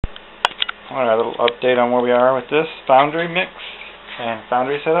Alright, a little update on where we are with this Foundry mix and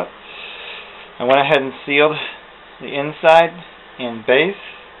Foundry setup. I went ahead and sealed the inside and base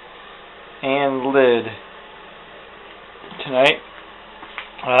and lid tonight.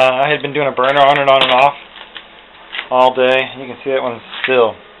 I had been doing a burner on and off all day. You can see that one's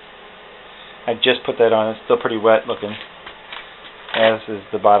still. I just put that on. It's still pretty wet looking, as is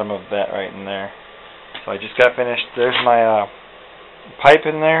the bottom of that right in there. So I just got finished. There's my pipe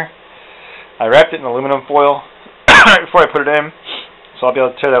in there. I wrapped it in aluminum foil right before I put it in, so I'll be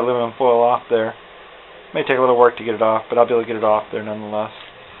able to tear that aluminum foil off there. It may take a little work to get it off, but I'll be able to get it off there nonetheless.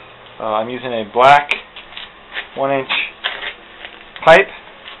 I'm using a black 1-inch pipe,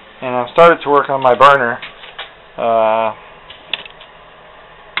 and I've started to work on my burner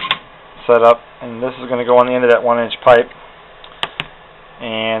setup, and this is going to go on the end of that 1-inch pipe,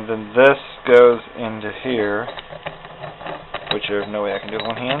 and then this goes into here, which there's no way I can do with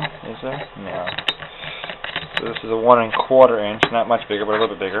one hand, is there? No. So this is a 1 1/4 inch, not much bigger, but a little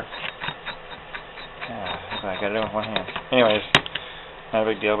bit bigger. I got it in with one hand. Anyways, not a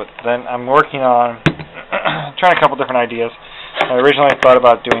big deal. But then I'm working on trying a couple different ideas. I originally thought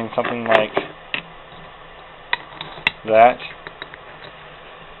about doing something like that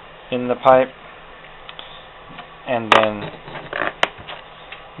in the pipe, and then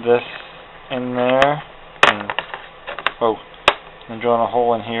this in there, and drilling a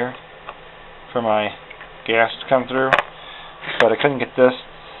hole in here for my gas to come through, but I couldn't get this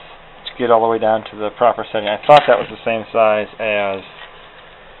to get all the way down to the proper setting. I thought that was the same size as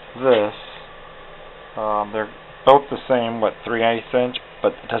this. They're both the same, 3/8 inch,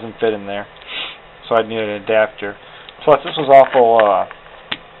 but it doesn't fit in there, so I'd need an adapter. Plus, this was awful,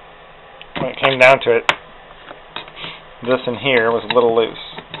 when it came down to it, this in here was a little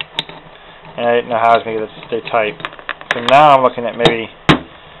loose, and I didn't know how I was going to get it to stay tight. So now I'm looking at maybe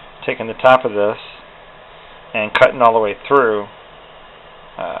taking the top of this and cutting all the way through,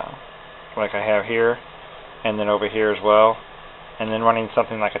 like I have here, and then over here as well, and then running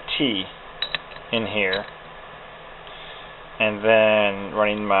something like a T in here, and then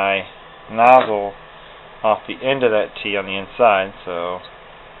running my nozzle off the end of that T on the inside, so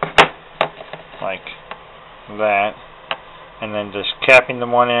like that, and then just capping the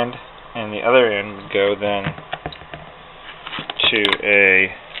one end, and the other end would go then to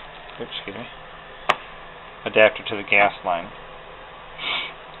a adapter to the gas line.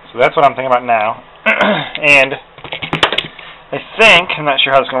 So that's what I'm thinking about now. And I think, I'm not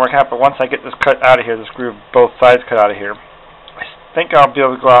sure how this is going to work out, but once I get this cut out of here, this groove, both sides cut out of here, I think I'll be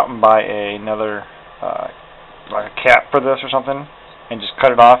able to go out and buy another like a cap for this or something, and just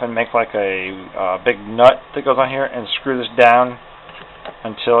cut it off and make like a big nut that goes on here, and screw this down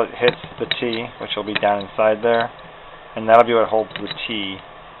until it hits the T, which will be down inside there, and that'll be what holds the T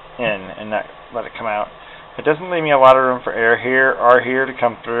in and not let it come out. It doesn't leave me a lot of room for air here or here to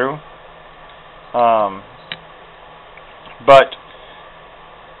come through, but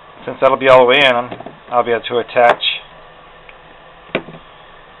since that'll be all the way in, I'll be able to attach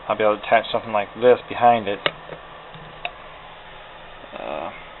something like this behind it.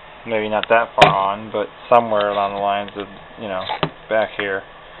 Maybe not that far on, but somewhere along the lines of, back here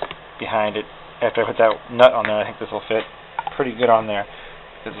behind it. After I put that nut on there, I think this will fit pretty good on there,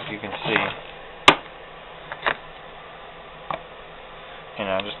 because if you can see,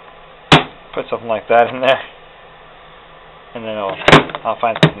 just put something like that in there, and then I'll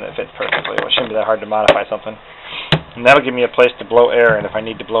find something that fits perfectly. It shouldn't be that hard to modify something, and that'll give me a place to blow air in if I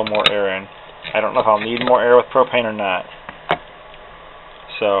need to blow more air in. I don't know if I'll need more air with propane or not,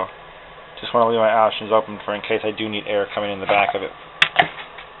 so just want to leave my options open for in case I do need air coming in the back of it.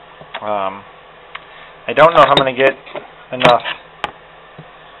 I don't know if I'm going to get enough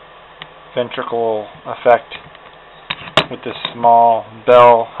ventricle effect with this small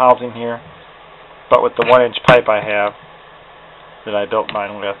bell housing here, but with the 1-inch pipe I have that I built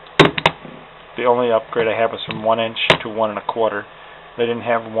mine with, the only upgrade I have was from 1 inch to 1 1/4. They didn't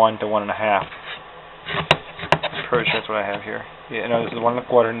have 1 to 1 1/2. I'm pretty sure that's what I have here. Yeah, no, this is 1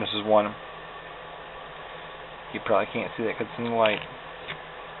 1/4 and this is 1. You probably can't see that because it's in the light.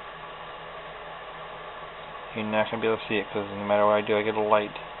 You're not going to be able to see it because no matter what I do, I get a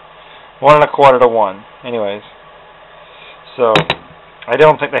light. 1 1/4 to 1. Anyways, so I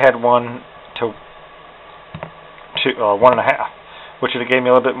don't think they had 1 to 1 1/2, which would have gave me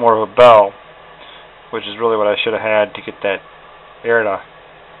a little bit more of a bell, which is really what I should have had to get that air to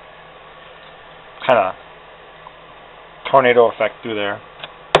kind of tornado effect through there.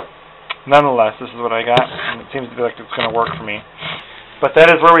 Nonetheless, this is what I got, and it seems to be like it's going to work for me. But that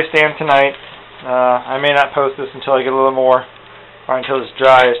is where we stand tonight. I may not post this until I get a little more or until it's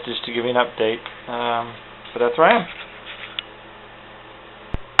dries, just to give you an update. But that's where I am.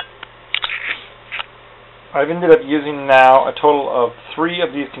 I've ended up using now a total of 3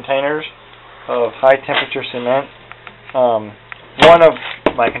 of these containers of high temperature cement. One of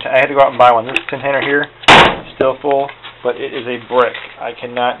my I had to go out and buy one. This container here is still full, but it is a brick. I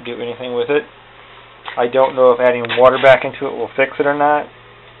cannot do anything with it. I don't know if adding water back into it will fix it or not.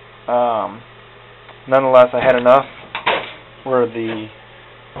 Nonetheless, I had enough for the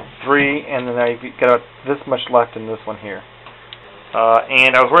 3, and then I got about this much left in this one here.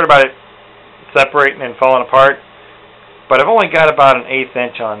 And I was worried about it separating and falling apart, but I've only got about an 1/8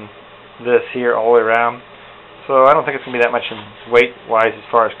 inch on this here all the way around, so I don't think it's going to be that much in weight-wise as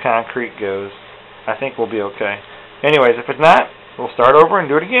far as concrete goes. I think we'll be okay. Anyways, if it's not, we'll start over and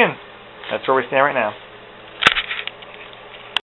do it again. That's where we stand right now.